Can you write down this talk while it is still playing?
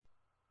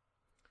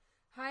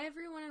Hi,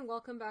 everyone, and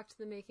welcome back to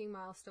the Making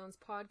Milestones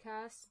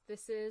podcast.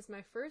 This is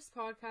my first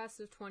podcast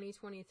of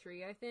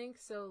 2023, I think,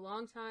 so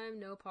long time,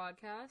 no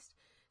podcast.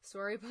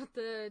 Sorry about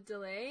the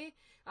delay.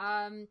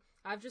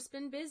 I've just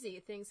been busy.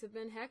 Things have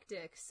been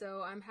hectic,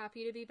 so I'm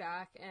happy to be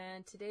back,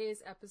 and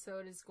today's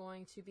episode is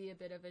going to be a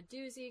bit of a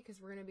doozy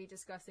because we're going to be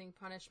discussing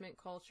punishment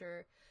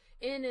culture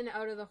in and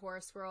out of the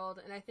horse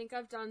world, and I think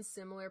I've done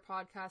similar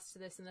podcasts to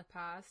this in the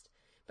past,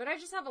 but I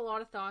just have a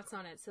lot of thoughts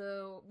on it,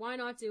 so why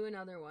not do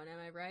another one, am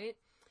I right?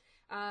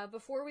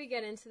 Before we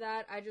get into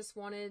that, I just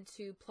wanted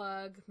to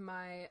plug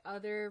my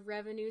other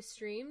revenue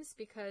streams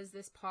because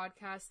this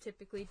podcast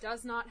typically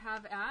does not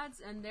have ads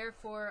and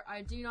therefore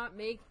I do not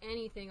make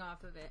anything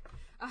off of it.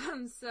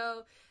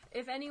 So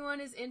if anyone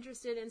is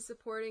interested in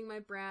supporting my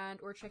brand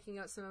or checking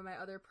out some of my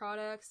other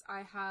products,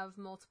 I have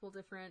multiple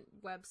different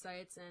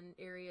websites and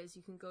areas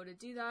you can go to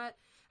do that.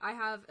 I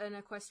have an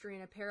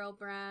equestrian apparel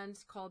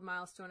brand called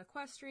Milestone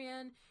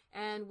Equestrian,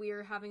 and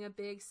we're having a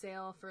big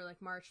sale for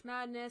like March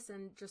Madness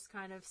and just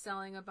kind of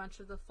selling a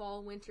bunch of the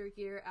fall winter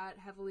gear at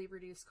heavily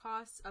reduced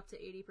costs, up to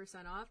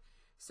 80% off.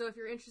 So if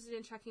you're interested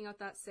in checking out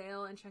that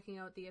sale and checking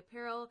out the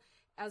apparel,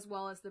 as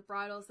well as the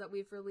bridles that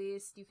we've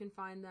released, you can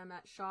find them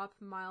at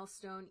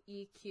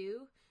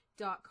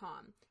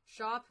shopmilestoneeq.com.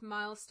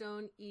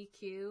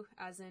 Shopmilestoneeq,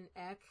 as in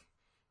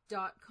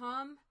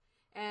ek.com.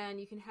 And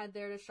you can head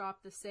there to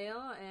shop the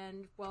sale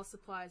and while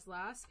supplies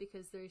last,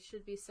 because they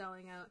should be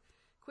selling out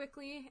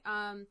quickly.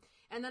 And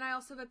then I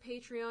also have a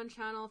Patreon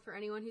channel for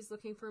anyone who's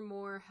looking for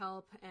more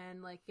help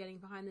and like getting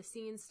behind the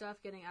scenes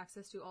stuff, getting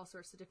access to all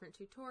sorts of different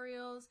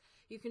tutorials.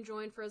 You can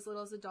join for as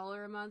little as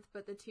 $1 a month,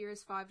 but the tier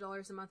is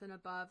 $5 a month and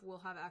above will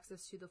have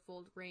access to the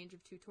full range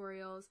of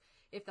tutorials.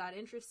 If that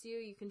interests you,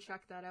 you can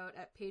check that out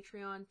at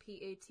Patreon,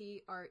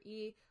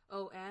 patreon.com/SDEQUUS.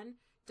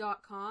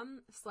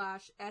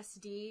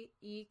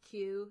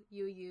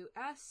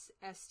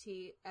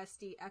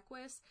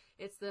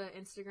 It's the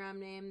Instagram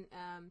name,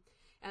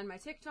 and my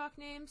TikTok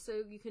name,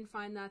 so you can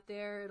find that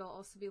there. It'll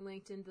also be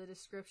linked in the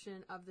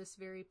description of this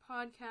very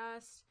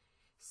podcast.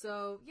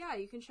 So yeah,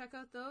 you can check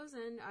out those,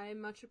 and I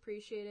much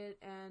appreciate it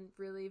and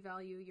really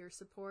value your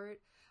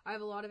support. I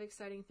have a lot of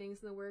exciting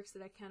things in the works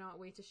that I cannot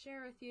wait to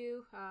share with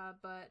you,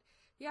 but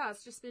yeah,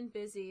 it's just been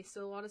busy,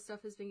 so a lot of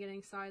stuff has been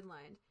getting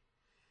sidelined.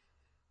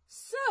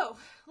 So,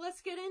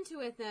 let's get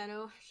into it then,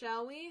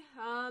 shall we?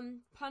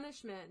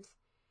 Punishment.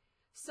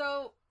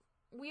 So,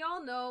 we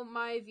all know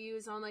my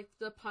views on like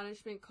the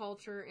punishment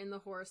culture in the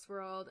horse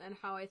world and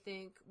how I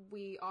think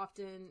we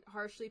often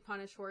harshly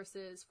punish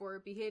horses for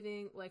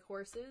behaving like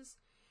horses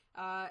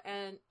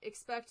and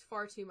expect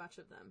far too much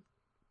of them.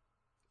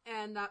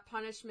 And that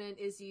punishment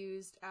is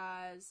used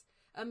as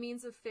a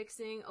means of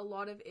fixing a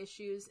lot of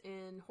issues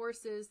in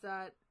horses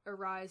that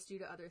arise due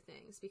to other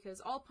things,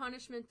 because all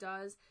punishment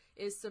does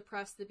is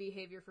suppress the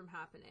behavior from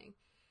happening.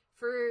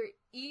 For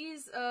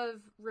ease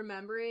of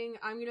remembering,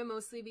 I'm going to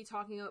mostly be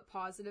talking about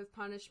positive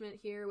punishment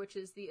here, which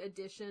is the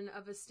addition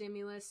of a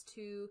stimulus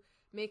to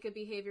make a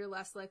behavior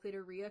less likely to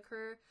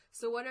reoccur.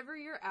 So whatever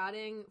you're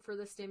adding for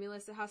the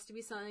stimulus, it has to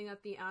be something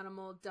that the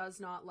animal does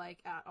not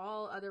like at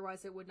all,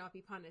 otherwise it would not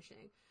be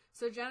punishing.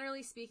 So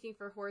generally speaking,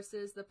 for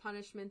horses, the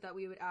punishment that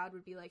we would add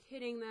would be like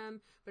hitting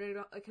them, but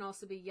it can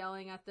also be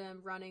yelling at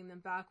them, running them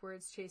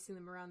backwards, chasing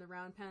them around the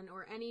round pen,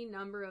 or any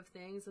number of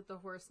things that the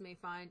horse may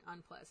find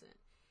unpleasant.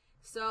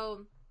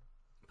 So,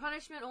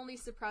 punishment only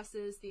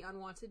suppresses the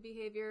unwanted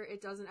behavior.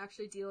 It doesn't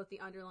actually deal with the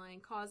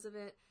underlying cause of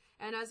it.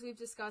 And as we've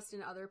discussed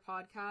in other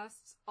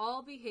podcasts,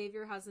 all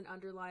behavior has an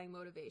underlying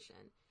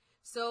motivation.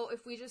 So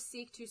if we just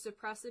seek to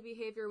suppress a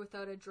behavior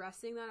without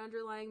addressing that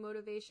underlying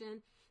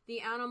motivation, the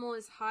animal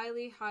is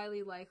highly,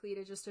 highly likely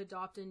to just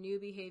adopt a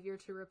new behavior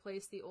to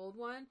replace the old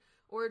one,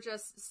 or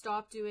just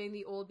stop doing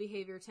the old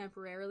behavior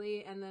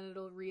temporarily and then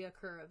it'll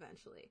reoccur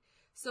eventually.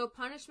 So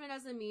punishment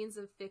as a means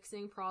of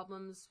fixing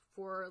problems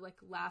for like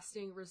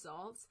lasting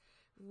results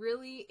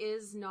really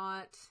is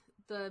not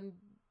the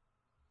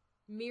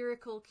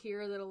miracle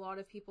cure that a lot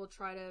of people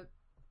try to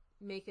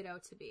make it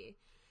out to be.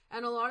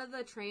 And a lot of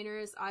the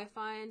trainers I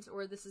find,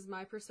 or this is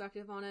my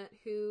perspective on it,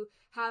 who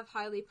have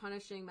highly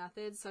punishing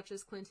methods, such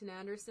as Clinton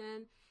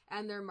Anderson,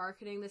 and they're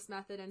marketing this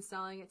method and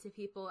selling it to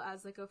people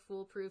as like a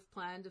foolproof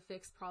plan to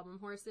fix problem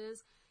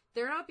horses,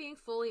 they're not being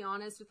fully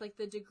honest with like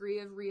the degree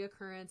of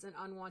reoccurrence and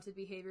unwanted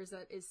behaviors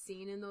that is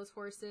seen in those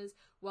horses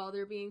while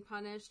they're being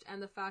punished,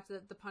 and the fact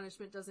that the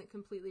punishment doesn't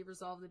completely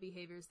resolve the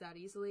behaviors that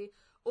easily.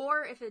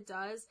 Or if it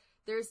does,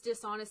 there's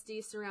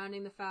dishonesty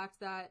surrounding the fact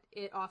that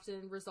it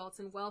often results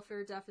in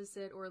welfare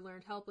deficit or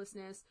learned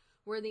helplessness,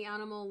 where the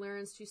animal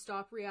learns to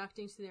stop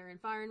reacting to their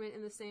environment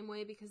in the same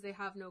way because they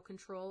have no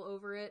control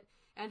over it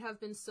and have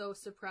been so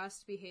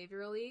suppressed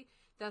behaviorally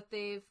that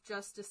they've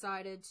just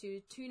decided to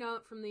tune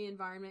out from the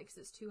environment because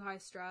it's too high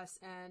stress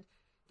and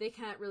they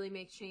can't really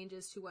make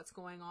changes to what's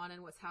going on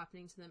and what's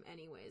happening to them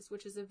anyways,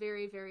 which is a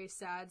very, very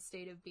sad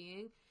state of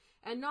being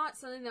and not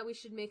something that we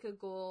should make a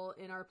goal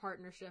in our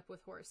partnership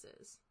with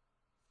horses.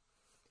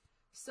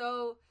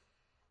 So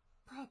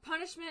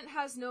punishment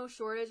has no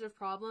shortage of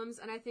problems,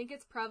 and I think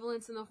its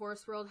prevalence in the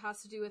horse world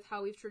has to do with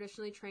how we've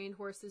traditionally trained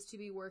horses to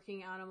be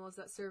working animals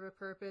that serve a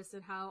purpose,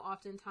 and how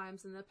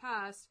oftentimes in the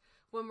past,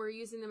 when we're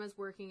using them as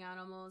working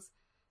animals,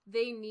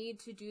 they need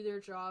to do their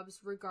jobs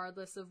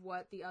regardless of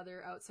what the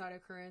other outside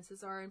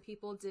occurrences are, and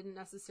people didn't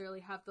necessarily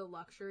have the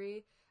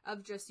luxury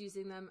of just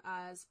using them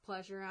as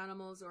pleasure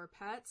animals or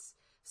pets.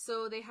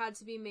 So they had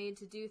to be made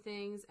to do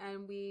things,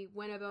 and we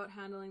went about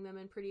handling them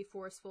in pretty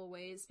forceful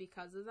ways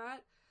because of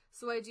that.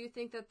 So I do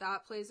think that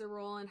that plays a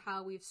role in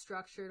how we've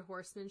structured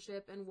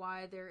horsemanship and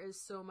why there is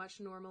so much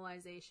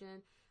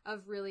normalization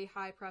of really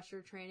high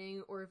pressure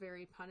training or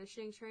very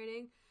punishing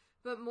training.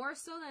 But more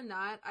so than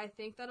that, I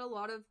think that a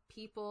lot of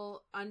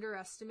people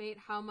underestimate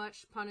how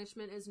much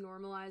punishment is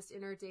normalized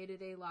in our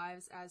day-to-day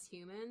lives as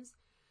humans.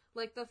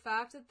 Like, the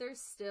fact that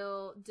there's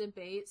still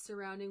debate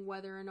surrounding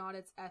whether or not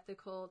it's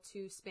ethical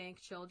to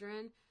spank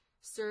children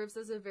serves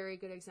as a very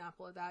good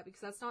example of that, because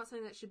that's not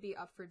something that should be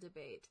up for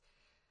debate.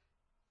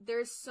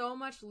 There's so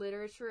much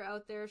literature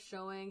out there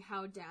showing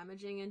how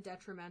damaging and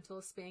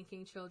detrimental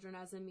spanking children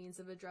as a means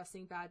of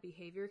addressing bad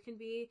behavior can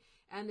be,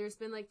 and there's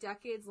been like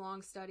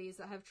decades-long studies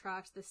that have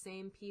tracked the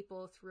same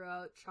people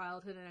throughout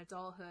childhood and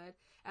adulthood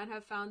and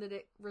have found that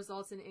it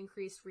results in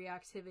increased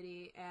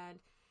reactivity and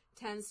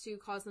tends to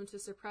cause them to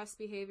suppress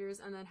behaviors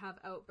and then have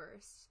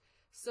outbursts.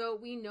 So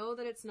we know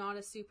that it's not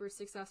a super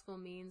successful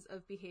means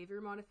of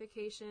behavior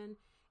modification,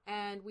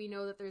 and we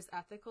know that there's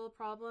ethical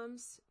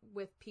problems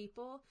with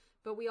people,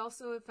 but we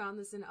also have found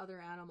this in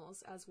other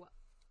animals as well.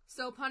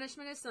 So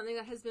punishment is something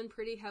that has been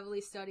pretty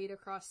heavily studied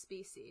across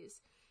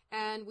species,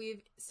 and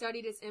we've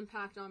studied its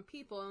impact on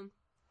people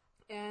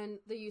and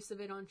the use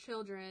of it on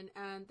children,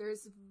 and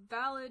there's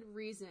valid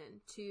reason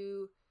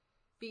to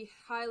be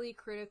highly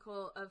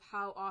critical of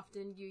how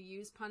often you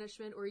use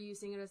punishment or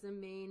using it as a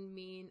main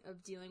mean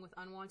of dealing with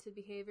unwanted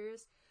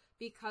behaviors,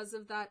 because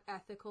of that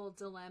ethical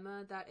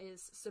dilemma that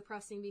is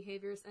suppressing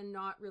behaviors and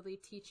not really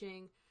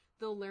teaching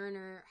the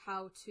learner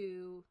how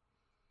to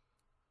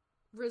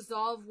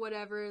resolve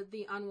whatever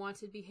the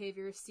unwanted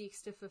behavior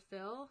seeks to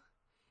fulfill,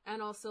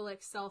 and also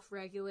like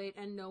self-regulate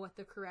and know what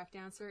the correct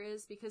answer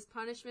is, because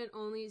punishment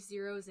only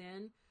zeroes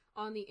in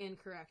on the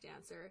incorrect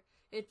answer.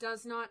 It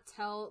does not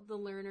tell the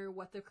learner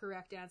what the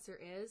correct answer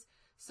is.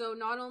 So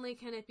not only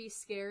can it be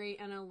scary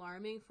and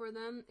alarming for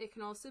them, it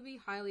can also be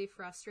highly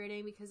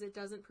frustrating because it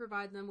doesn't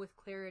provide them with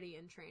clarity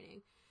in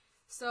training.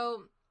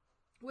 So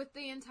with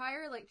the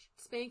entire like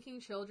spanking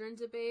children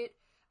debate,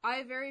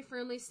 I very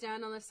firmly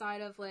stand on the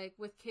side of like,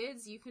 with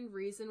kids, you can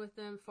reason with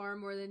them far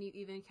more than you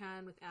even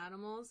can with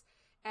animals.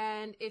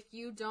 And if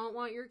you don't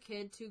want your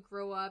kid to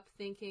grow up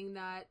thinking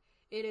that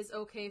it is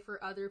okay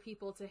for other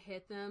people to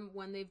hit them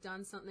when they've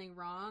done something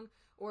wrong,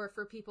 or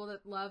for people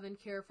that love and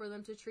care for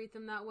them to treat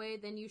them that way,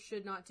 then you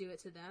should not do it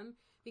to them,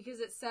 because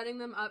it's setting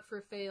them up for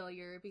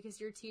failure, because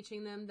you're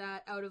teaching them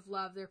that out of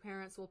love their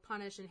parents will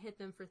punish and hit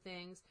them for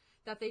things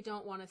that they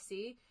don't want to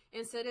see,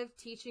 instead of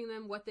teaching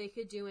them what they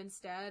could do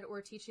instead,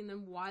 or teaching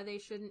them why they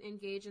shouldn't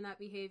engage in that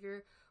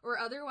behavior, or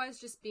otherwise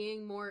just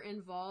being more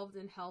involved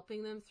in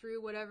helping them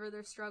through whatever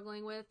they're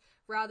struggling with,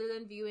 rather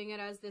than viewing it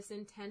as this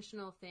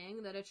intentional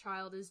thing that a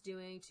child is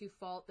doing to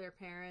fault their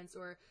parents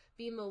or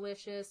be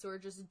malicious or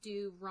just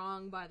do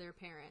wrong by their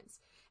parents.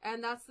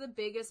 And that's the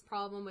biggest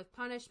problem with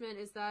punishment,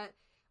 is that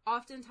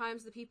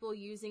oftentimes the people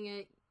using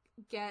it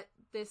get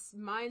this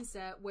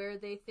mindset where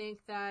they think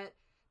that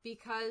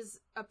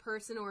because a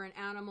person or an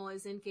animal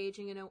is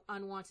engaging in an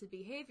unwanted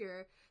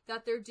behavior,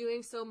 that they're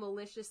doing so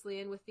maliciously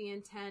and with the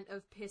intent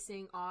of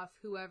pissing off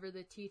whoever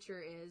the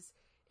teacher is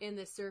in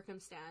this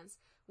circumstance,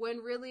 when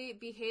really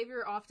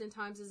behavior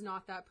oftentimes is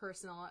not that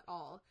personal at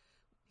all.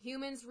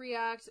 Humans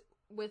react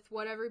with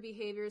whatever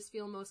behaviors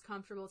feel most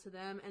comfortable to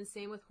them, and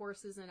same with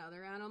horses and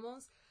other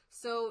animals.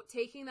 So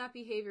taking that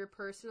behavior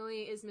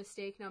personally is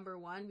mistake number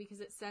one,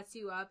 because it sets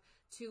you up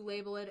to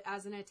label it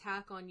as an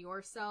attack on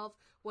yourself,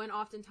 when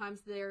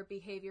oftentimes their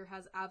behavior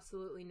has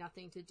absolutely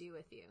nothing to do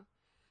with you.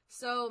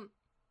 So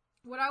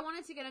what I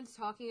wanted to get into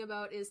talking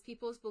about is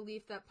people's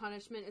belief that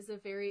punishment is a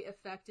very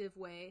effective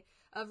way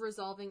of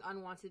resolving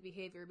unwanted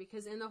behavior,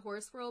 because in the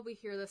horse world we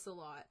hear this a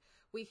lot.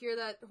 We hear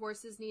that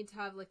horses need to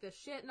have like the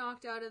shit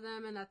knocked out of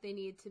them, and that they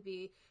need to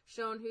be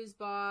shown who's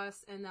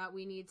boss, and that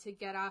we need to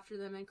get after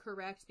them and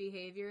correct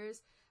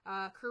behaviors.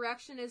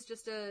 Correction is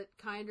just a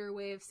kinder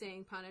way of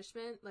saying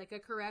punishment, like a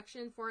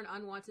correction for an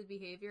unwanted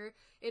behavior.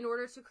 In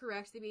order to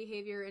correct the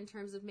behavior in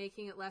terms of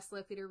making it less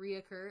likely to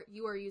reoccur,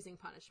 you are using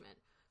punishment.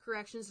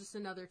 Correction is just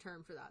another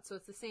term for that, so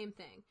it's the same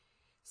thing.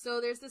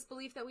 So there's this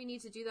belief that we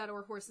need to do that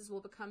or horses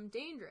will become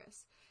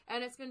dangerous.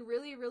 And it's been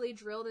really, really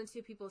drilled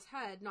into people's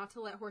head not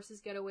to let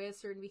horses get away with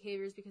certain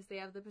behaviors because they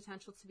have the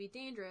potential to be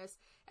dangerous.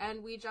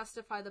 And we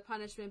justify the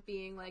punishment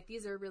being like,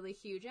 these are really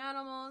huge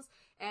animals,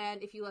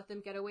 and if you let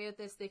them get away with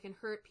this, they can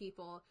hurt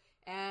people.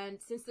 And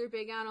since they're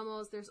big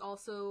animals, there's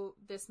also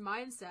this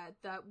mindset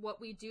that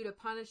what we do to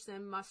punish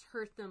them must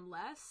hurt them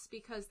less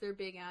because they're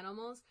big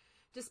animals,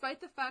 despite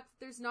the fact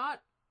that there's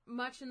not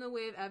much in the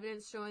way of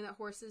evidence showing that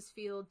horses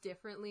feel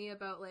differently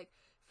about like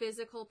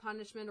physical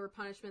punishment or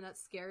punishment that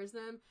scares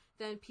them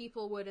than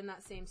people would in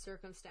that same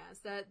circumstance.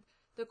 That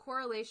the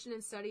correlation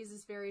in studies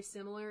is very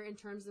similar in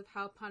terms of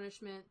how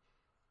punishment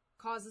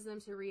causes them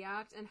to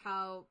react and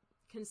how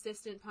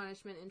consistent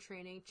punishment in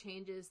training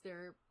changes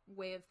their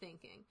way of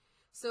thinking.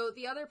 So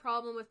the other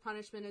problem with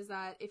punishment is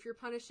that if you're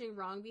punishing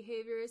wrong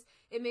behaviors,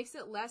 it makes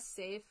it less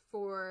safe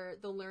for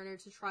the learner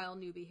to trial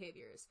new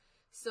behaviors.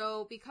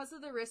 So because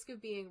of the risk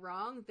of being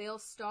wrong, they'll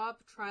stop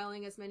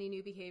trialing as many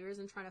new behaviors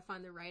and trying to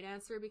find the right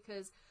answer,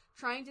 because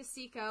trying to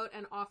seek out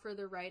and offer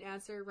the right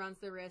answer runs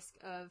the risk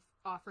of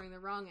offering the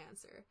wrong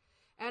answer.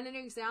 And an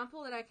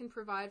example that I can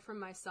provide from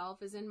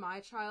myself is in my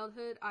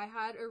childhood, I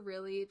had a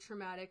really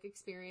traumatic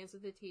experience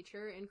with a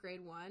teacher in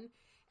grade 1.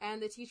 And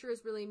the teacher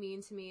was really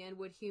mean to me and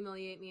would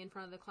humiliate me in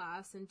front of the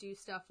class and do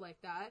stuff like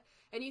that.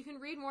 And you can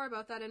read more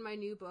about that in my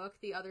new book,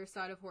 The Other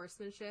Side of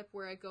Horsemanship,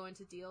 where I go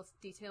into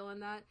detail on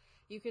that.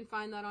 You can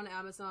find that on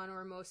Amazon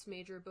or most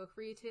major book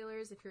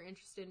retailers if you're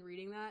interested in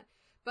reading that.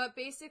 But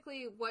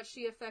basically, what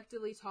she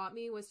effectively taught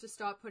me was to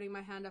stop putting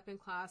my hand up in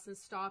class and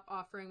stop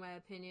offering my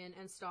opinion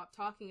and stop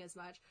talking as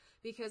much,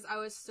 because I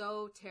was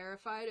so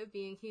terrified of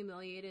being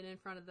humiliated in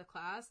front of the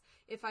class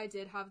if I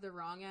did have the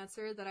wrong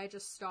answer that I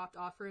just stopped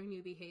offering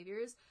new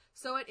behaviors.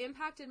 So it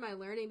impacted my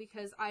learning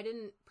because I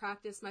didn't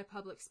practice my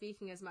public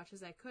speaking as much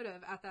as I could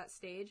have at that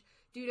stage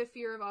due to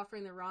fear of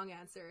offering the wrong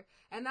answer.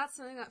 And that's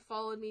something that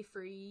followed me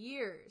for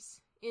years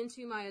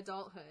into my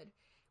adulthood,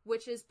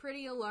 which is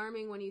pretty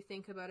alarming when you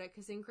think about it,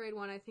 because in grade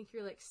 1, I think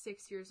you're like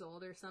 6 years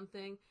old or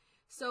something.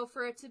 So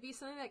for it to be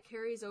something that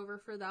carries over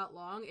for that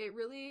long, it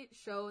really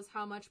shows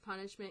how much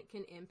punishment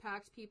can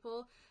impact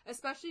people,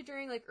 especially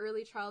during like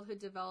early childhood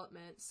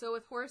development. So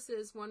with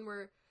horses, when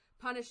we're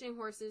punishing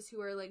horses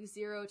who are like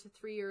 0 to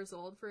 3 years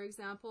old, for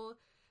example,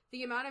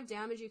 the amount of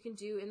damage you can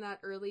do in that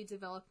early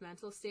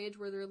developmental stage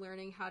where they're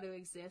learning how to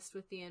exist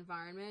with the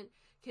environment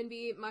can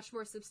be much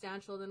more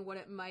substantial than what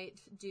it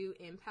might do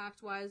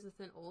impact-wise with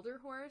an older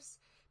horse,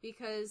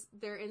 because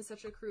they're in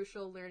such a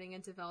crucial learning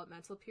and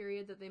developmental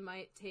period that they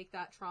might take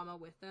that trauma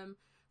with them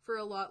for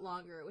a lot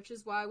longer, which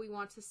is why we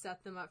want to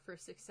set them up for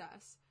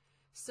success.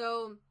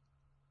 So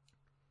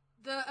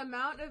the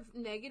amount of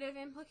negative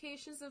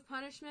implications of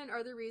punishment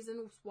are the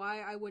reasons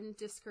why I wouldn't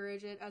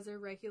discourage it as a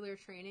regular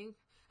training.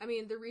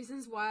 The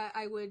reasons why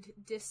I would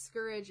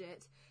discourage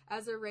it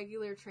as a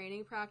regular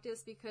training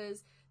practice,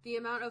 because the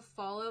amount of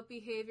follow-up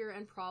behavior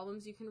and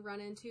problems you can run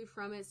into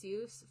from its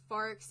use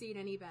far exceed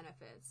any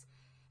benefits.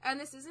 And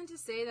this isn't to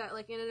say that,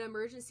 like, in an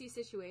emergency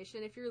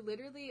situation, if you're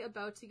literally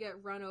about to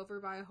get run over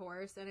by a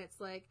horse and it's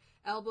like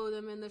elbow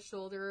them in the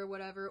shoulder or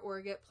whatever, or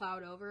get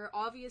plowed over,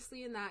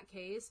 obviously in that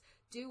case,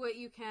 do what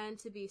you can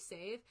to be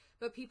safe.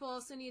 But people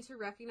also need to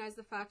recognize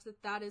the fact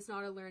that that is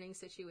not a learning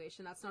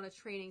situation. That's not a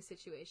training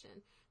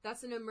situation.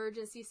 That's an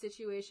emergency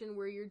situation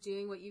where you're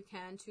doing what you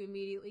can to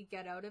immediately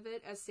get out of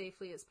it as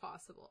safely as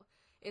possible.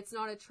 It's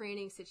not a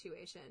training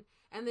situation.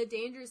 And the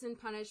dangers in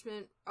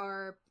punishment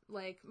are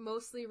like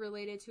mostly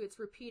related to its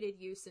repeated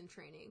use in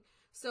training.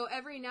 So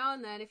every now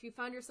and then, if you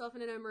find yourself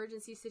in an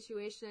emergency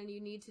situation and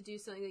you need to do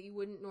something that you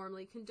wouldn't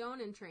normally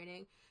condone in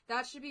training,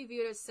 that should be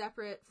viewed as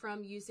separate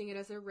from using it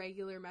as a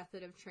regular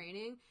method of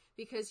training,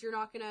 because you're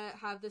not going to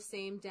have the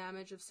same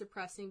damage of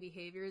suppressing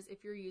behaviors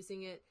if you're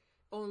using it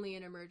only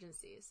in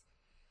emergencies.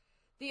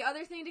 The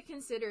other thing to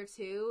consider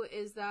too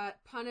is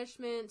that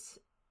punishment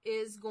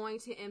is going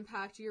to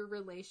impact your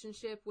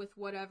relationship with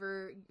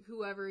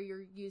whoever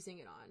you're using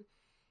it on.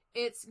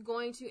 It's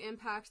going to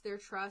impact their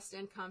trust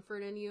and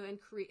comfort in you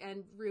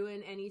and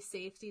ruin any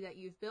safety that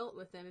you've built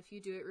with them if you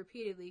do it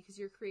repeatedly, because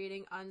you're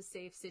creating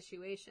unsafe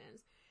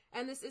situations.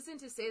 And this isn't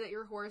to say that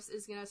your horse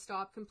is going to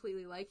stop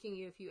completely liking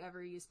you if you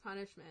ever use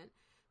punishment,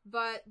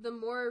 but the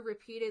more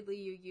repeatedly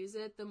you use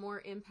it, the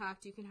more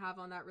impact you can have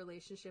on that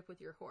relationship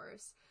with your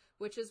horse,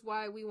 which is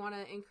why we want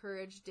to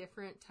encourage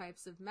different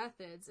types of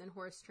methods in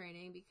horse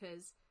training,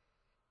 because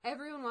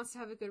everyone wants to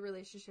have a good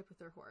relationship with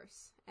their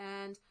horse.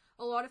 And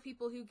a lot of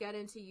people who get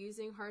into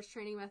using harsh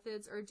training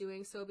methods are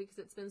doing so because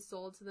it's been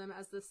sold to them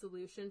as the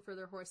solution for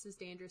their horse's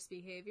dangerous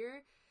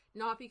behavior,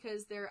 not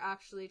because they're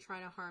actually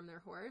trying to harm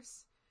their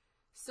horse.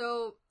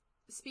 So,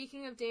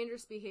 speaking of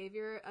dangerous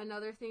behavior,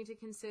 another thing to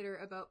consider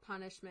about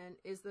punishment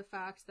is the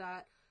fact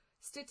that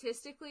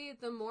statistically,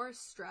 the more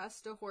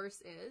stressed a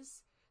horse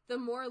is, the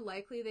more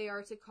likely they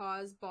are to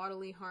cause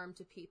bodily harm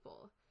to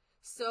people.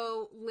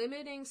 So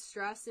limiting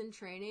stress in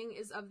training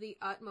is of the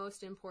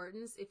utmost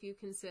importance if you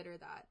consider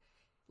that.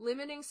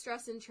 Limiting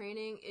stress in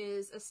training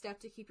is a step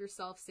to keep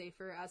yourself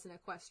safer as an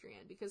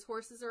equestrian, because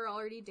horses are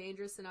already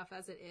dangerous enough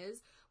as it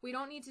is. We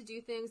don't need to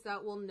do things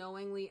that will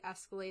knowingly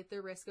escalate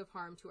the risk of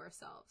harm to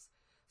ourselves.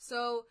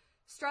 So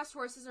stressed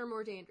horses are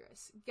more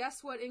dangerous.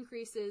 Guess what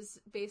increases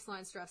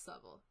baseline stress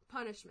level?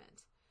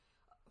 Punishment.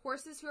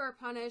 Horses who are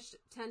punished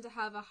tend to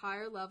have a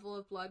higher level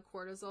of blood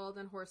cortisol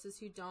than horses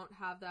who don't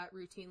have that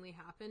routinely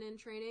happen in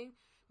training,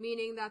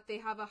 meaning that they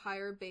have a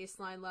higher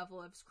baseline level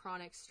of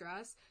chronic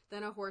stress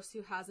than a horse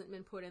who hasn't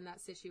been put in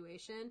that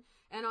situation.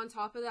 And on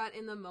top of that,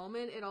 in the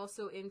moment, it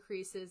also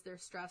increases their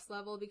stress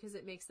level because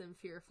it makes them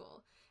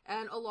fearful.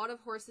 And a lot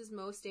of horses'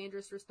 most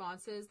dangerous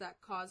responses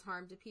that cause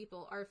harm to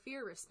people are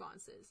fear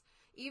responses.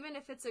 Even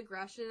if it's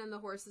aggression and the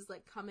horse is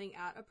like coming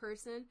at a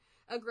person,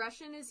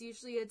 aggression is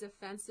usually a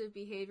defensive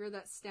behavior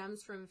that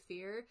stems from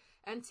fear.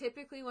 And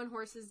typically when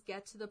horses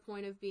get to the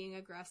point of being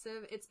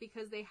aggressive, it's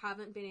because they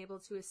haven't been able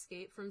to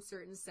escape from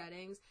certain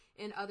settings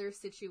in other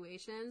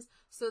situations.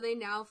 So they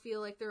now feel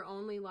like their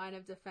only line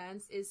of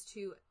defense is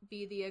to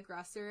be the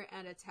aggressor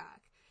and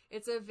attack.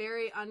 It's a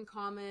very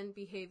uncommon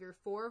behavior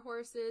for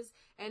horses,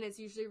 and it's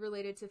usually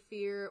related to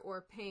fear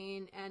or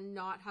pain and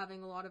not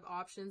having a lot of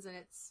options, and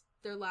it's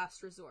their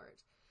last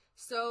resort.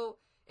 So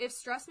if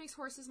stress makes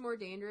horses more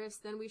dangerous,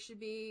 then we should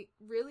be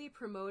really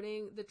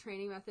promoting the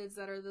training methods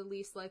that are the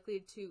least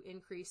likely to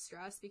increase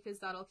stress, because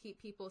that'll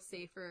keep people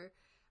safer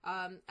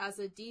as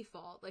a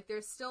default. Like,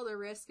 there's still the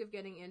risk of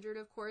getting injured,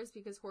 of course,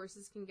 because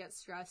horses can get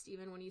stressed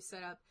even when you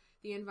set up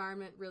the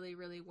environment really,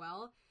 really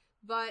well.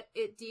 But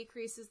it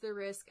decreases the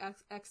risk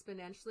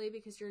exponentially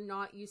because you're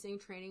not using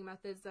training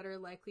methods that are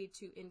likely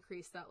to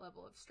increase that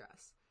level of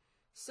stress.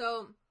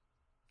 So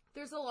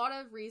there's a lot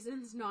of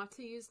reasons not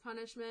to use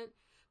punishment,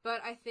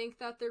 but I think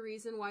that the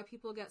reason why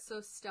people get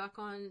so stuck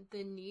on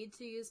the need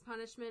to use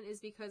punishment is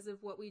because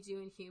of what we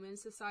do in human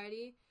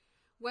society.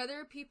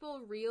 Whether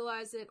people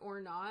realize it or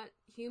not,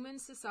 human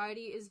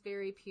society is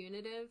very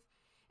punitive,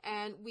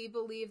 and we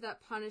believe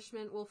that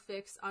punishment will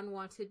fix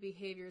unwanted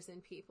behaviors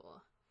in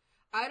people.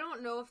 I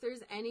don't know if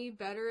there's any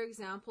better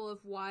example of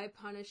why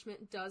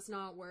punishment does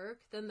not work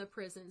than the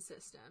prison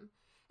system.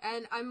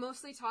 And I'm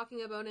mostly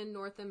talking about in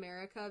North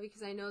America,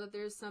 because I know that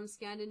there's some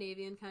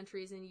Scandinavian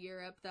countries in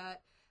Europe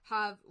that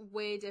have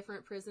way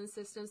different prison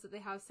systems that they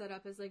have set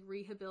up as like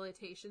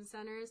rehabilitation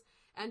centers.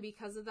 And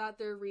because of that,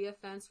 their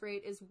reoffense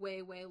rate is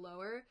way, way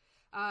lower.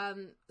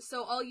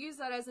 So I'll use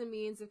that as a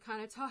means of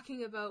kind of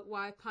talking about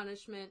why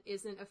punishment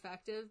isn't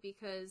effective,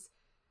 because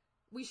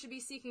we should be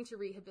seeking to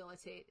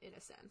rehabilitate in a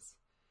sense.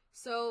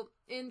 So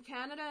in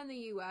Canada and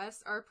the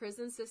US, our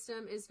prison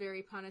system is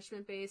very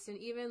punishment based, and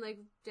even like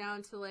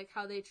down to like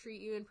how they treat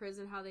you in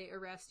prison, how they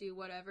arrest you,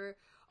 whatever.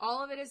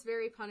 All of it is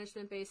very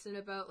punishment based and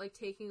about like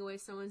taking away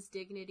someone's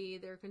dignity,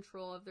 their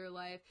control of their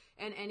life,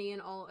 and any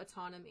and all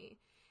autonomy.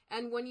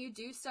 And when you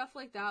do stuff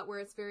like that where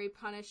it's very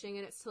punishing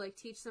and it's to like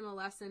teach them a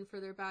lesson for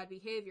their bad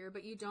behavior,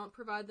 but you don't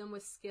provide them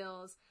with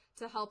skills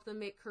to help them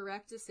make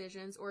correct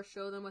decisions or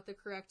show them what the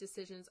correct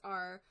decisions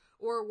are,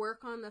 or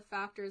work on the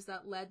factors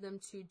that led them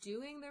to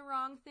doing the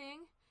wrong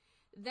thing,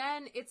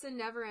 then it's a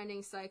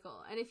never-ending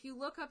cycle. And if you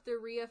look up the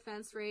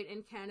reoffense rate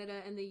in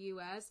Canada and the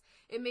US,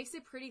 it makes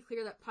it pretty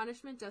clear that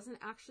punishment doesn't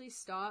actually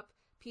stop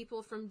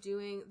people from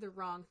doing the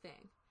wrong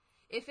thing.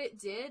 If it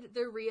did,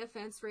 the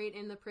reoffense rate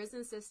in the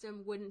prison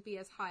system wouldn't be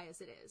as high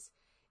as it is.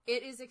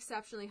 It is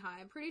exceptionally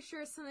high. I'm pretty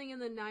sure it's something in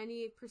the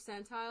 90th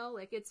percentile.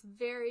 Like, it's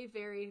very,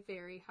 very,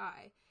 very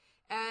high.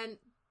 And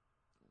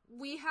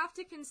we have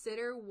to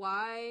consider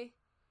why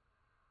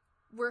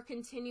we're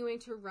continuing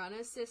to run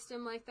a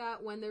system like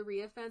that when the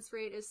reoffense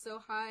rate is so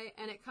high.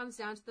 And it comes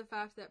down to the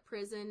fact that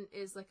prison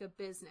is like a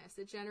business.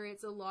 It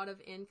generates a lot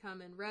of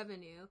income and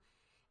revenue.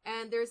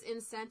 And there's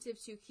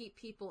incentive to keep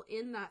people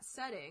in that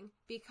setting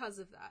because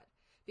of that.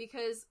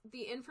 Because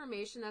the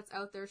information that's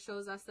out there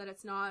shows us that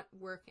it's not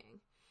working.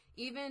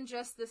 Even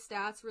just the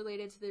stats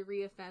related to the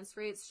reoffense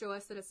rates show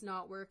us that it's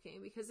not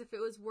working. Because if it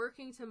was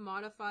working to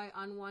modify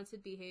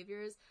unwanted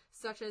behaviors,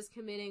 such as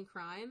committing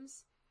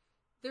crimes,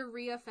 the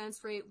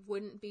reoffense rate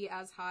wouldn't be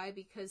as high,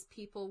 because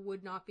people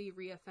would not be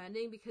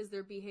reoffending, because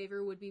their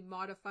behavior would be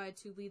modified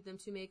to lead them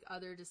to make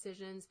other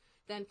decisions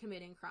than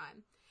committing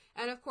crime.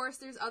 And of course,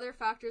 there's other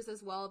factors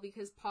as well,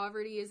 because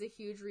poverty is a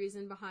huge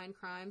reason behind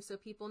crime. So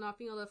people not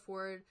being able to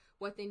afford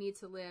what they need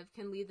to live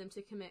can lead them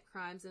to commit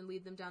crimes and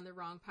lead them down the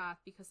wrong path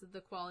because of the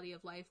quality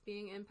of life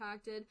being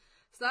impacted.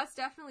 So that's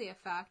definitely a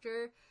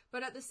factor.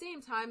 But at the same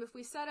time, if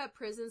we set up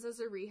prisons as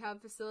a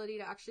rehab facility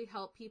to actually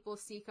help people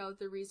seek out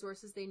the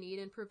resources they need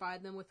and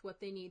provide them with what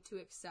they need to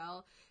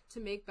excel, to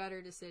make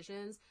better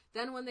decisions,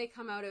 then when they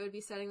come out, it would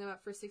be setting them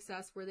up for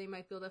success, where they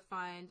might be able to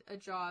find a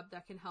job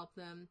that can help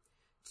them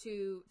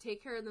to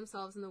take care of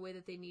themselves in the way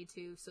that they need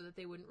to, so that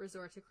they wouldn't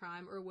resort to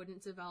crime or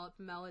wouldn't develop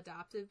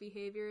maladaptive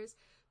behaviors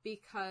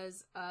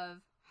because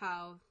of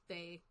how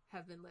they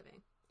have been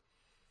living.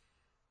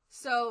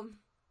 So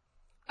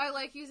I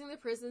like using the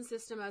prison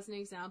system as an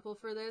example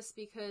for this,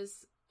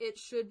 because it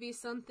should be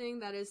something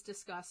that is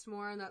discussed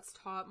more and that's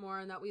taught more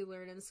and that we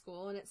learn in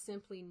school, and it's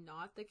simply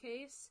not the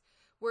case.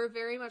 We're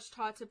very much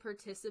taught to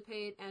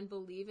participate and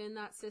believe in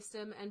that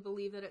system and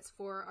believe that it's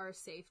for our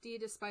safety,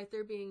 despite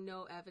there being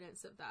no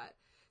evidence of that.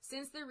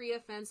 Since the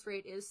reoffense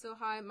rate is so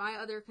high, my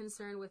other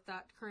concern with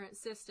that current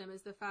system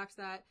is the fact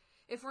that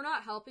if we're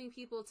not helping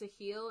people to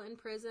heal in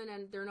prison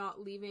and they're not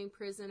leaving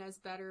prison as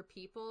better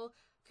people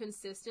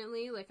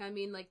consistently, like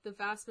the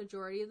vast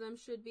majority of them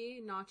should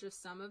be, not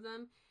just some of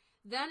them,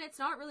 then it's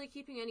not really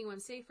keeping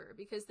anyone safer,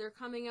 because they're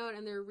coming out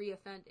and they're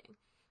reoffending.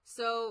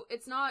 So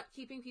it's not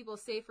keeping people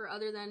safer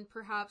other than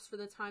perhaps for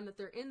the time that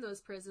they're in those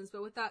prisons.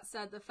 But with that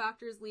said, the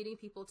factors leading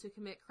people to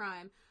commit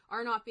crime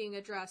are not being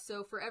addressed.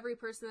 So for every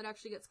person that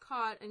actually gets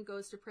caught and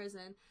goes to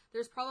prison,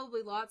 there's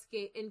probably lots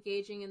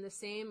engaging in the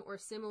same or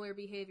similar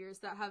behaviors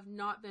that have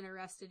not been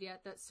arrested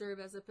yet that serve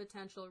as a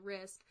potential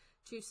risk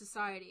to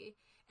society.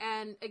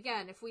 And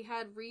again, if we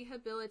had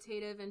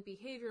rehabilitative and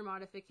behavior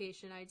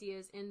modification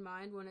ideas in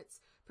mind when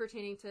it's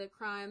pertaining to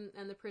crime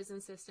and the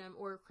prison system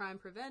or crime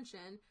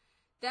prevention,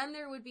 then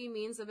there would be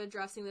means of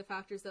addressing the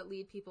factors that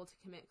lead people to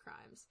commit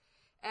crimes.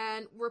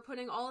 And we're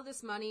putting all of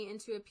this money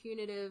into a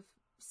punitive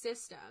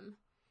system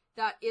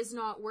that is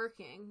not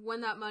working,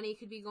 when that money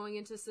could be going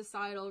into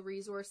societal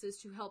resources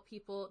to help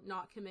people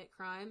not commit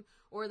crime,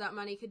 or that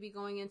money could be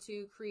going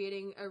into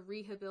creating a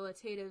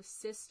rehabilitative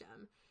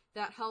system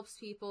that helps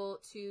people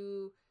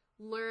to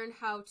learn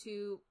how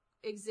to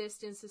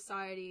exist in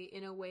society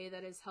in a way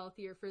that is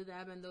healthier for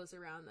them and those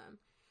around them.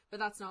 But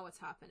that's not what's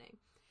happening.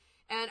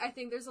 And I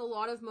think there's a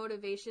lot of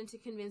motivation to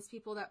convince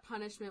people that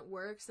punishment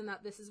works and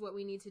that this is what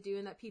we need to do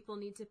and that people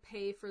need to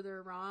pay for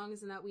their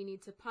wrongs and that we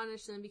need to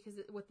punish them because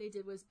what they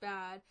did was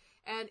bad.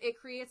 And it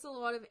creates a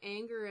lot of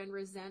anger and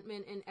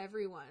resentment in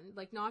everyone,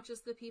 like not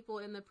just the people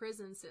in the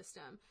prison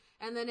system.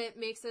 And then it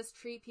makes us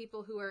treat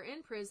people who are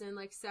in prison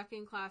like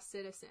second-class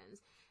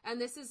citizens.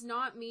 And this is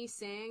not me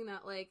saying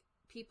that like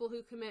people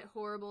who commit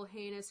horrible,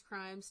 heinous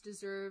crimes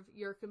deserve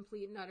your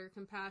complete and utter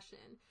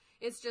compassion.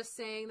 It's just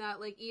saying that,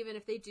 like, even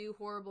if they do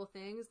horrible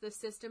things, the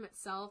system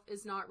itself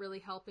is not really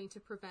helping to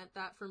prevent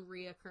that from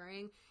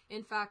reoccurring.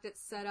 In fact,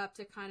 it's set up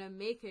to kind of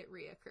make it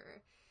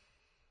reoccur.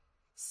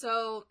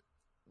 So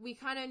we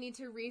kind of need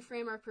to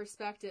reframe our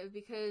perspective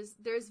because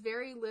there's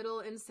very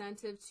little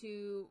incentive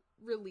to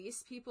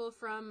release people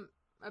from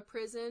a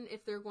prison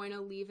if they're going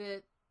to leave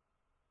it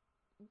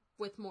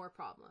with more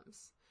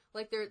problems.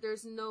 Like,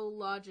 there's no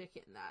logic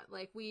in that.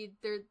 Like,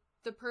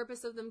 the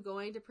purpose of them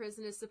going to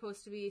prison is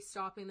supposed to be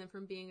stopping them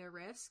from being a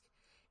risk.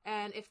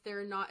 And if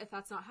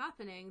that's not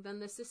happening, then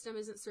the system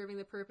isn't serving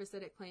the purpose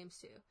that it claims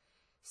to.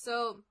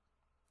 So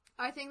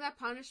I think that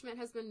punishment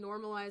has been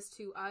normalized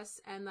to us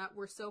and that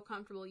we're so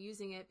comfortable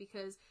using it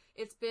because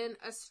it's been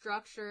a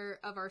structure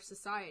of our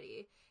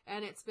society.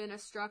 And it's been a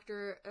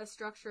structure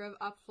of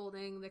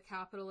upholding the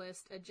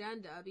capitalist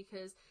agenda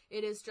because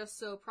it is just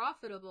so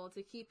profitable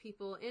to keep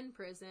people in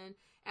prison.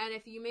 And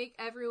if you make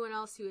everyone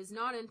else who is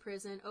not in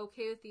prison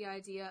okay with the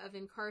idea of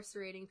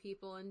incarcerating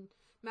people and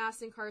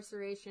mass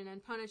incarceration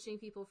and punishing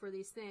people for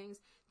these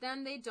things,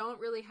 then they don't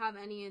really have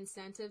any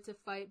incentive to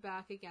fight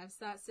back against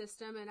that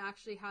system and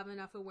actually have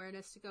enough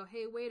awareness to go,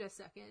 hey, wait a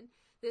second,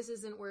 this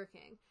isn't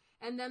working.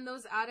 And then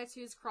those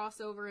attitudes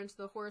cross over into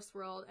the horse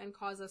world and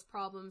cause us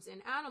problems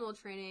in animal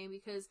training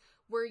because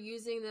we're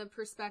using the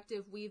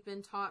perspective we've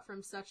been taught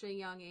from such a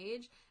young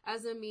age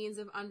as a means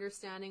of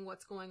understanding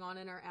what's going on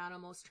in our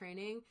animals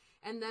training.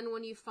 And then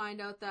when you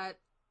find out that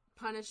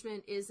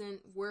punishment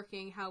isn't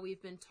working how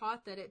we've been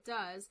taught that it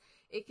does,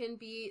 it can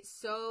be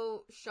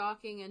so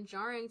shocking and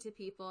jarring to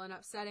people and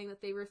upsetting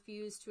that they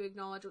refuse to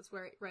acknowledge what's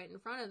right in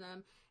front of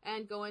them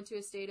and go into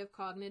a state of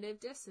cognitive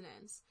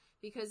dissonance.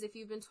 Because if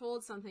you've been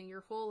told something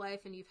your whole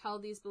life and you've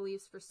held these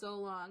beliefs for so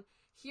long,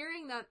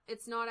 hearing that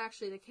it's not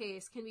actually the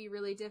case can be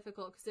really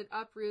difficult because it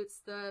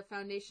uproots the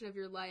foundation of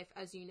your life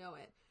as you know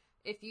it.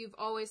 If you've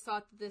always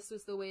thought that this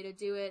was the way to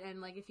do it, and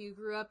like if you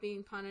grew up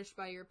being punished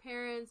by your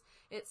parents,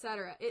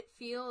 etc., it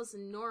feels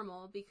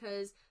normal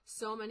because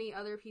so many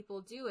other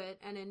people do it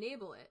and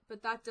enable it.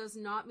 But that does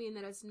not mean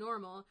that it's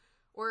normal,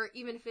 or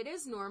even if it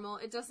is normal,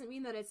 it doesn't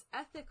mean that it's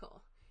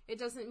ethical. It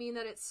doesn't mean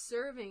that it's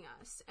serving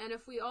us. And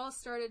if we all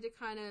started to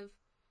kind of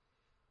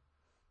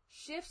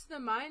shift the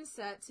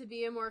mindset to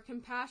be a more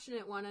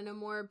compassionate one and a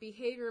more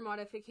behavior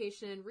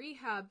modification and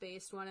rehab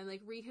based one and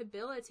like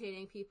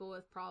rehabilitating people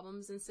with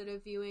problems instead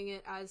of viewing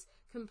it as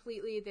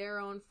completely their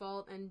own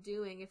fault and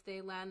doing if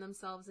they land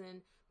themselves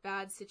in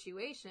bad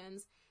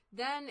situations,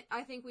 then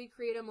I think we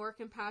create a more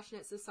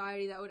compassionate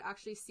society that would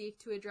actually seek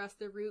to address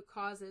the root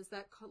causes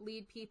that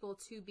lead people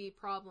to be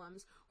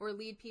problems or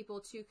lead people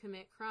to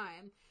commit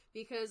crime.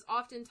 Because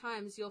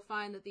oftentimes you'll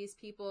find that these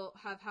people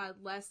have had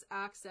less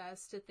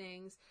access to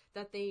things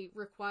that they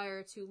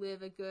require to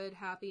live a good,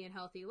 happy, and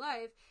healthy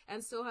life,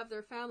 and still have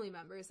their family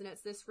members. And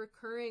it's this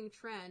recurring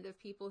trend of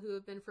people who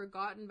have been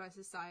forgotten by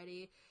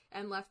society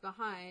and left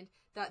behind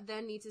that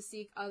then need to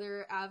seek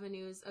other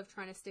avenues of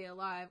trying to stay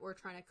alive or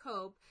trying to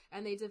cope,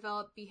 and they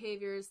develop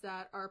behaviors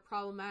that are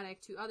problematic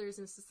to others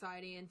in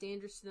society and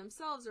dangerous to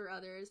themselves or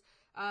others.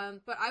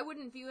 But I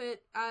wouldn't view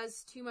it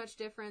as too much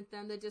different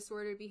than the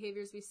disordered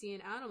behaviors we see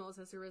in animals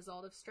as a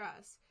result of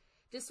stress.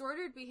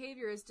 Disordered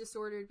behavior is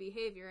disordered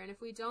behavior, and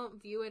if we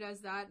don't view it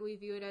as that, we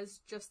view it as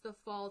just the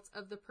fault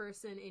of the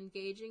person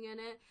engaging in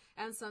it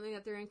and something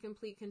that they're in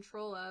complete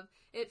control of,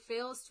 it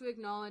fails to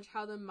acknowledge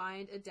how the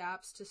mind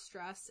adapts to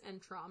stress and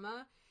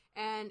trauma,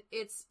 and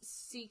it's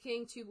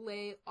seeking to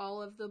lay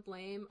all of the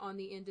blame on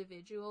the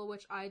individual,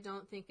 which I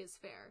don't think is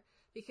fair,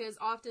 because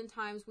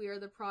oftentimes we are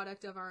the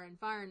product of our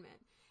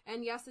environment.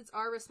 And yes, it's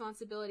our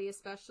responsibility,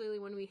 especially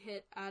when we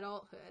hit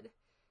adulthood,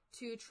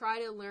 to try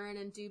to learn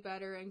and do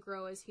better and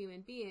grow as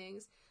human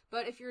beings.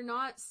 But if you're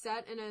not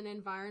set in an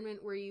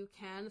environment where you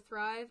can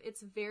thrive,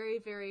 it's very,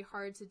 very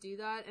hard to do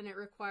that, and it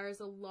requires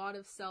a lot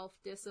of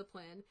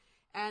self-discipline.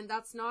 And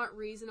that's not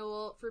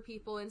reasonable for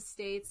people in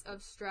states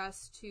of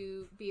stress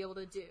to be able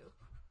to do.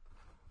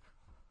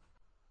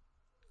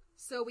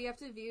 So we have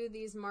to view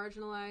these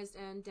marginalized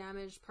and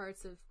damaged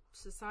parts of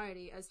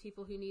society as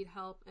people who need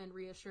help and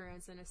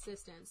reassurance and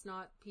assistance,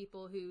 not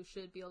people who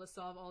should be able to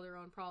solve all their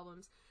own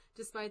problems,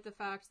 despite the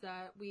fact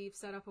that we've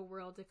set up a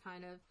world to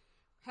kind of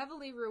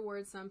heavily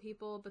reward some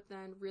people, but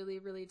then really,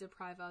 really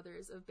deprive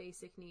others of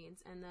basic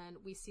needs, and then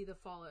we see the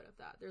fallout of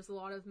that. There's a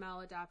lot of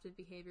maladaptive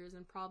behaviors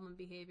and problem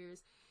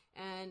behaviors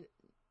and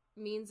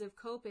means of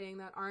coping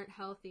that aren't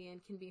healthy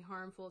and can be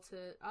harmful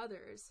to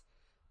others,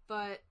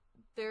 but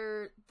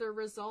they're the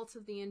result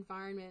of the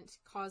environment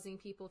causing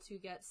people to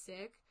get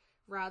sick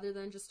rather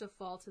than just a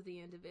fault of the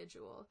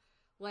individual.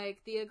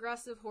 Like, the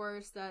aggressive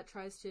horse that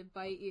tries to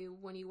bite you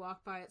when you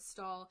walk by its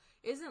stall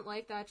isn't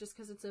like that just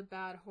because it's a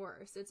bad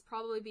horse. It's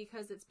probably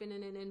because it's been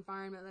in an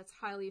environment that's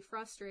highly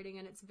frustrating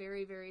and it's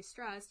very, very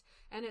stressed,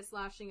 and it's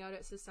lashing out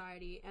at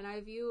society. And I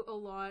view a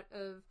lot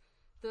of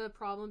the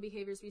problem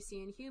behaviors we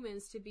see in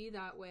humans to be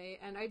that way.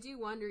 And I do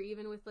wonder,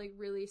 even with like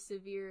really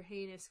severe,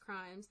 heinous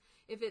crimes,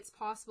 if it's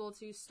possible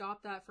to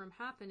stop that from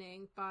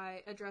happening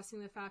by addressing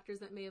the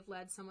factors that may have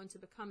led someone to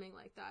becoming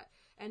like that,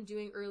 and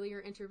doing earlier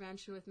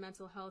intervention with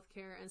mental health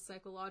care and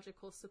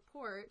psychological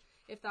support,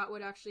 if that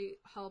would actually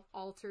help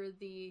alter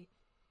the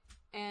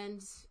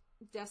end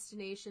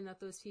destination that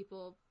those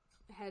people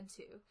head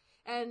to.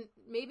 And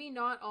maybe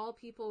not all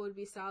people would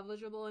be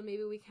salvageable, and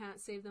maybe we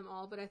can't save them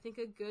all, but I think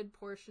a good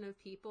portion of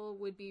people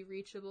would be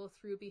reachable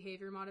through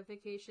behavior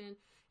modification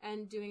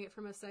and doing it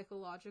from a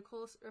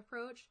psychological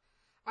approach.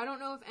 I don't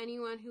know if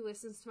anyone who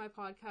listens to my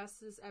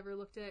podcast has ever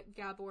looked at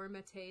Gabor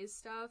Mate's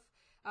stuff.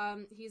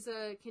 He's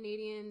a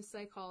Canadian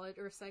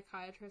psychiatrist. I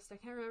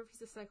can't remember if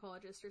he's a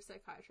psychologist or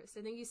psychiatrist.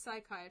 I think he's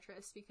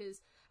psychiatrist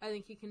because I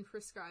think he can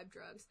prescribe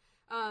drugs.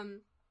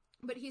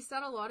 But he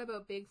said a lot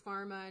about big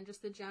pharma and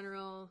just the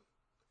general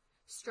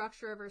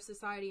structure of our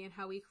society and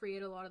how we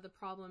create a lot of the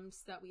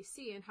problems that we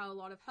see, and how a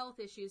lot of health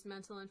issues,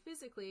 mental and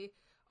physically,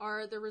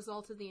 are the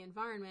result of the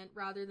environment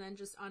rather than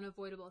just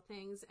unavoidable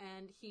things.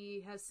 And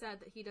he has said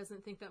that he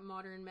doesn't think that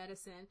modern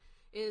medicine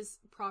is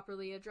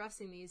properly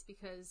addressing these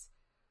because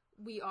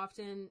we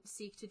often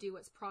seek to do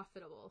what's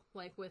profitable,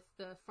 like with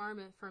the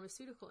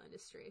pharmaceutical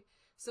industry.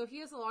 So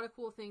he has a lot of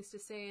cool things to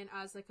say, and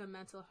as like a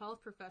mental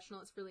health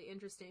professional, it's really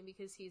interesting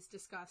because he's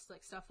discussed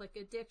like stuff like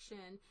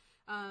addiction,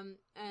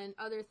 and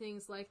other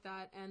things like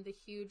that, and the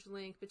huge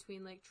link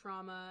between like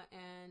trauma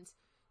and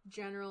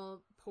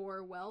general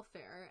poor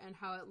welfare, and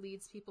how it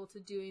leads people to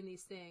doing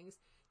these things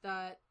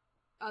that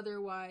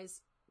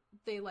otherwise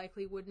they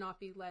likely would not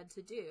be led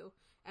to do.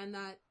 And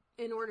that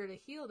in order to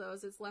heal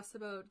those, it's less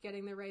about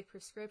getting the right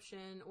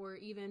prescription or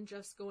even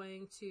just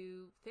going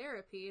to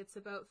therapy. It's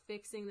about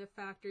fixing the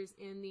factors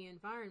in the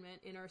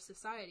environment in our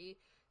society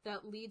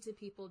that lead to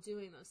people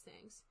doing those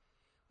things,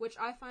 which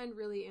I find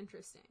really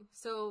interesting.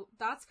 So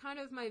that's kind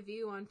of my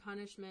view on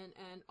punishment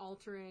and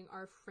altering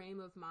our frame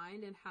of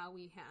mind and how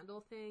we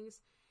handle things,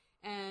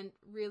 and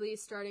really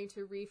starting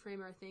to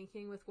reframe our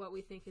thinking with what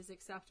we think is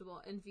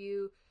acceptable, and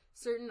view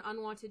certain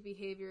unwanted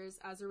behaviors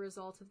as a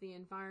result of the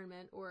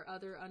environment or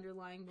other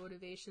underlying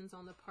motivations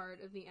on the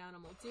part of the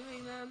animal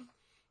doing them,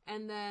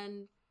 and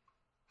then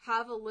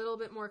have a little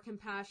bit more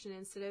compassion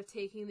instead of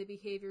taking the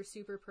behavior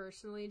super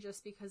personally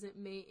just because it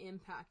may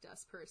impact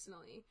us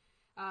personally.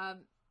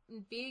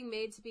 Being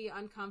made to be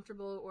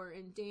uncomfortable or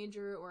in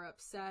danger or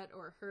upset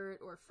or hurt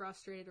or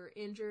frustrated or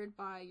injured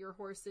by your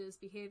horse's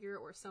behavior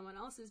or someone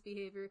else's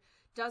behavior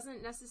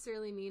doesn't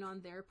necessarily mean on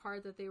their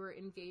part that they were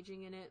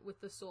engaging in it with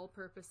the sole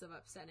purpose of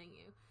upsetting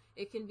you.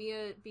 It can be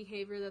a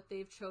behavior that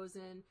they've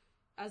chosen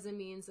as a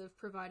means of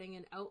providing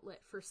an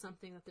outlet for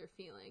something that they're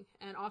feeling.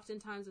 And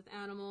oftentimes with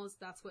animals,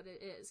 that's what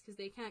it is, because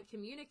they can't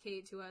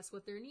communicate to us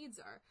what their needs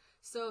are.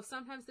 So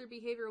sometimes their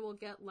behavior will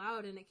get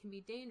loud and it can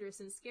be dangerous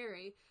and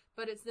scary,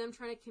 but it's them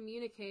trying to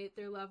communicate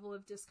their level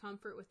of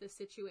discomfort with the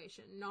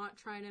situation, not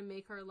trying to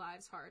make our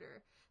lives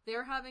harder.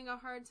 They're having a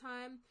hard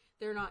time.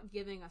 They're not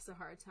giving us a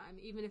hard time,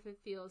 even if it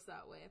feels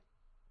that way.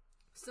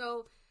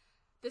 So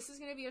this is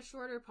going to be a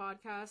shorter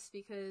podcast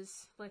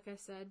because, like I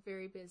said,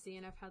 very busy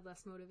and I've had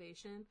less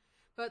motivation.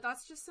 But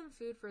that's just some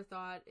food for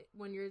thought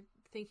when you're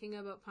thinking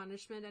about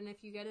punishment. And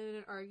if you get in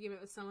an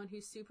argument with someone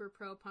who's super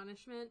pro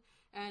punishment,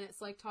 and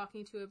it's like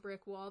talking to a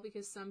brick wall,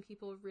 because some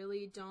people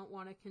really don't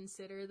want to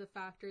consider the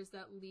factors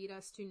that lead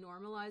us to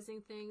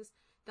normalizing things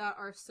that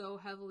are so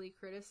heavily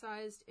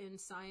criticized in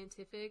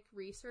scientific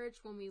research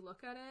when we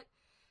look at it.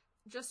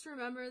 Just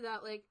remember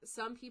that, like,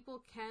 some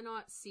people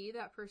cannot see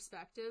that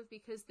perspective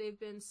because they've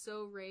been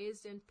so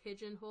raised and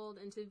pigeonholed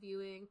into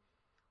viewing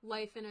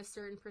life in a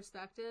certain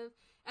perspective,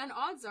 and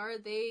odds are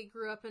they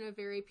grew up in a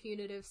very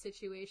punitive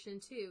situation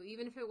too,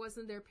 even if it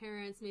wasn't their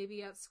parents,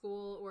 maybe at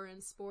school or in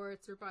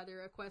sports or by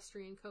their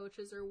equestrian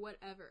coaches or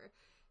whatever.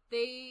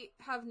 they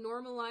have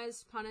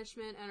normalized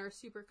punishment and are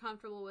super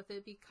comfortable with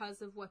it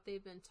because of what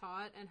they've been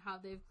taught and how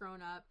they've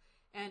grown up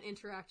and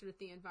interacted with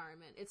the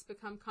environment. It's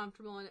become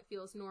comfortable and it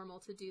feels normal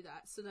to do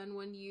that. So then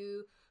when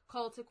you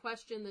call to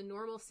question the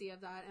normalcy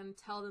of that and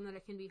tell them that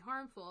it can be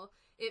harmful,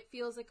 it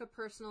feels like a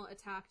personal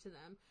attack to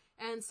them.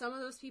 And some of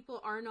those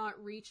people are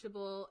not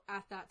reachable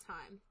at that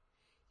time.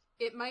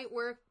 It might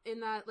work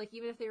in that, like,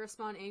 even if they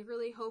respond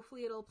angrily,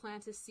 hopefully it'll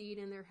plant a seed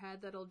in their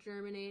head that'll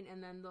germinate,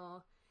 and then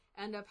they'll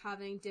end up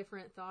having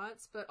different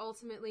thoughts. But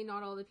ultimately,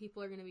 not all the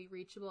people are going to be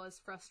reachable, as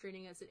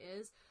frustrating as it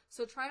is.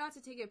 So try not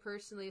to take it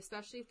personally,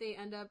 especially if they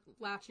end up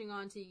latching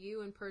onto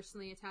you and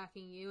personally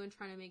attacking you and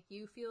trying to make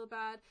you feel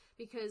bad,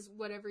 because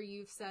whatever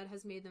you've said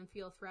has made them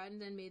feel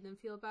threatened and made them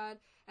feel bad,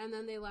 and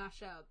then they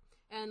lash out.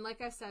 And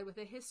like I said, with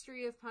a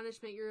history of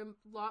punishment, you're a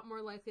lot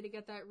more likely to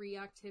get that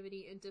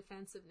reactivity and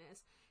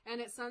defensiveness.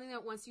 And it's something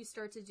that once you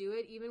start to do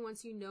it, even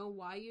once you know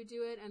why you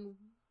do it and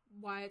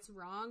why it's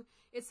wrong,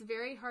 it's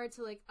very hard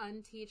to, like,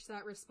 unteach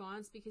that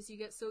response, because you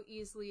get so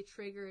easily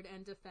triggered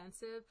and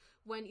defensive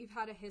when you've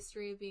had a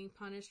history of being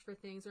punished for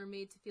things or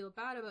made to feel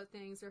bad about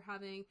things or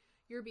having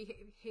your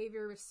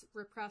behavior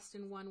repressed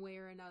in one way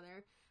or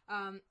another.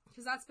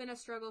 Because that's been a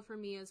struggle for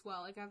me as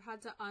well. Like, I've had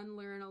to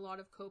unlearn a lot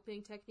of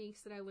coping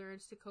techniques that I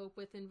learned to cope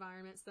with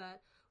environments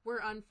that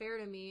were unfair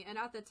to me. And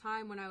at the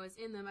time when I was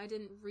in them, I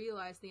didn't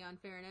realize the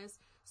unfairness.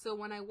 So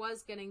when I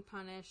was getting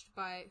punished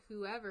by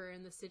whoever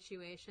in the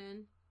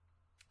situation,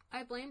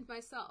 I blamed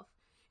myself.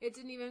 It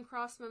didn't even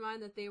cross my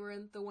mind that they were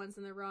the ones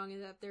in the wrong,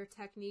 and that their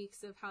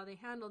techniques of how they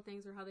handled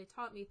things or how they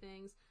taught me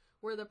things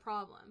were the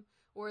problem,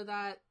 or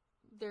that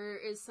there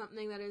is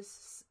something that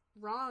is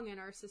wrong in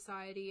our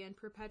society and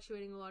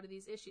perpetuating a lot of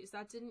these issues.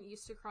 That didn't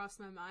used to cross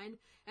my mind,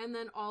 and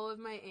then all of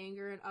my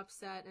anger and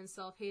upset and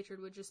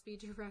self-hatred would just be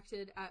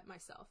directed at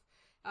myself.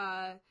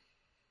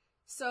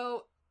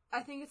 So I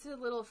think it's a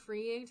little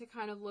freeing to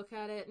kind of look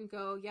at it and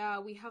go, yeah,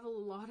 we have a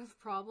lot of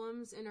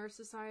problems in our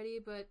society,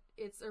 but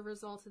it's a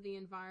result of the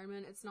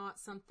environment. It's not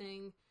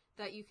something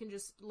that you can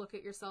just look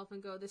at yourself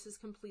and go, this is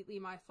completely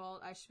my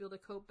fault. I should be able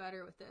to cope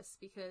better with this,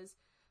 because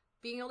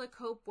being able to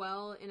cope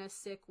well in a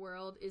sick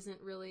world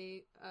isn't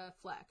really a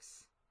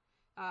flex.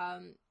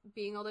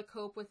 Being able to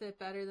cope with it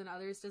better than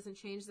others doesn't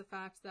change the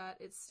fact that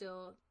it's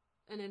still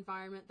an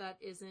environment that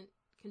isn't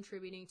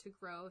contributing to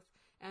growth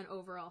and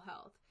overall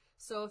health.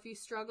 So if you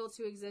struggle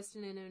to exist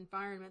in an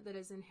environment that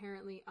is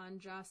inherently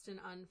unjust and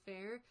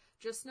unfair,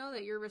 just know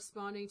that you're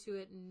responding to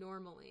it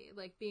normally.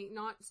 Like,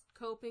 not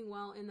coping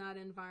well in that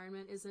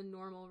environment is a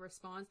normal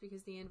response,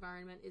 because the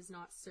environment is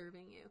not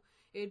serving you.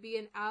 It would be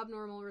an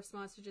abnormal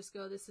response to just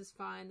go, this is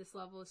fine, this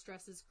level of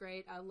stress is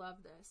great, I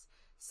love this.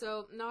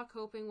 So not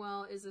coping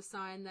well is a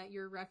sign that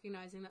you're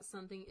recognizing that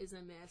something is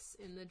amiss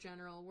in the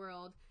general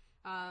world.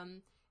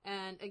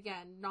 And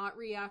again, not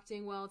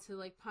reacting well to,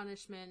 like,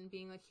 punishment and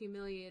being, like,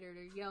 humiliated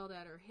or yelled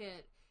at or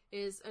hit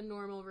is a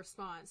normal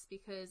response,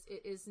 because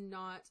it is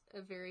not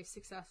a very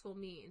successful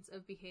means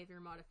of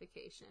behavior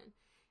modification.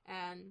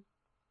 And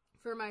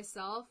for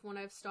myself, when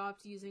I've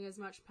stopped using as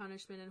much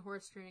punishment in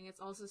horse training,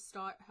 it's also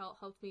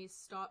helped me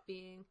stop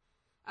being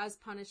as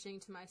punishing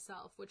to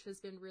myself, which has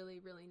been really,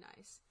 really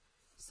nice.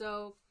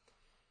 So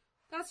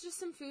that's just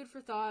some food for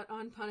thought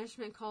on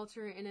punishment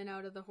culture in and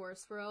out of the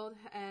horse world,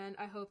 and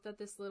I hope that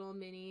this little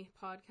mini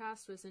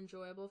podcast was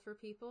enjoyable for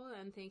people,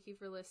 and thank you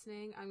for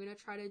listening. I'm going to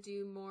try to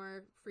do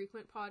more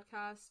frequent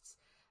podcasts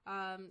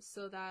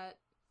so that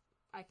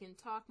I can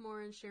talk more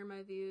and share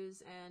my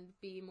views and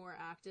be more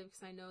active,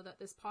 because I know that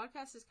this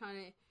podcast is kind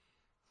of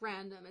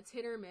random. It's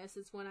hit or miss.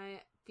 It's when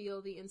I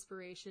feel the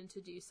inspiration to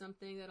do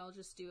something that I'll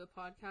just do a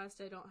podcast.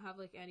 I don't have,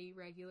 like, any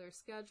regular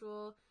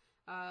schedule.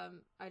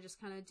 I just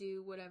kind of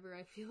do whatever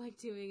I feel like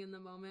doing in the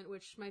moment,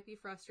 which might be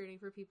frustrating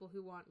for people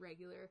who want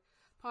regular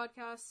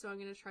podcasts. So I'm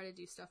going to try to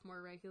do stuff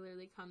more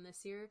regularly come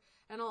this year.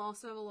 And I'll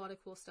also have a lot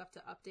of cool stuff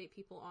to update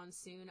people on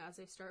soon as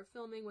I start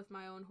filming with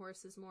my own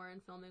horses more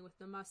and filming with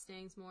the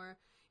Mustangs more,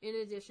 in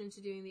addition to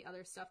doing the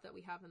other stuff that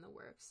we have in the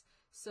works.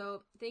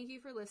 So thank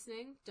you for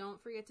listening.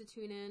 Don't forget to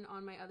tune in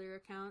on my other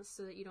accounts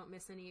so that you don't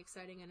miss any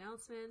exciting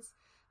announcements.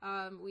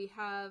 We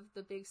have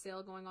the big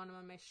sale going on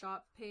my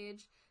shop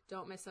page.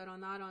 Don't miss out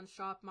on that on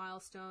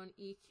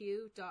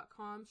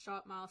shopmilestoneeq.com,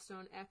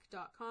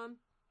 shopmilestoneec.com.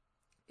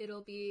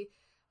 It'll be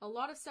a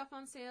lot of stuff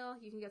on sale.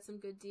 You can get some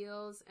good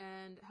deals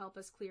and help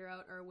us clear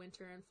out our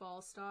winter and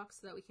fall stock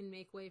so that we can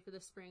make way for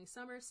the spring,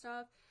 summer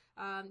stuff.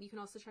 You can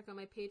also check out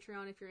my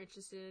Patreon if you're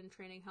interested in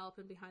training help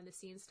and behind the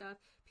scenes stuff,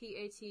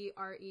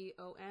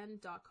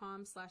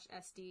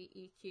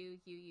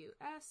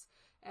 patreon.com/SDEQUUS.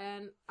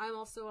 And I'm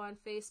also on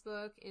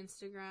Facebook,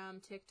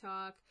 Instagram,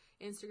 TikTok,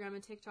 Instagram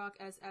and TikTok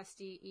as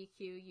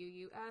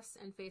SDEQUUS,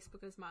 and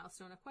Facebook as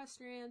Milestone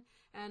Equestrian.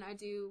 And I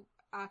do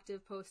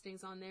active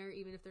postings on there,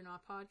 even if they're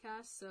not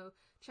podcasts. So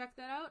check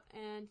that out.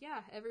 And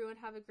yeah, everyone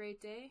have a great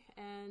day.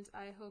 And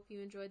I hope you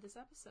enjoyed this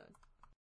episode.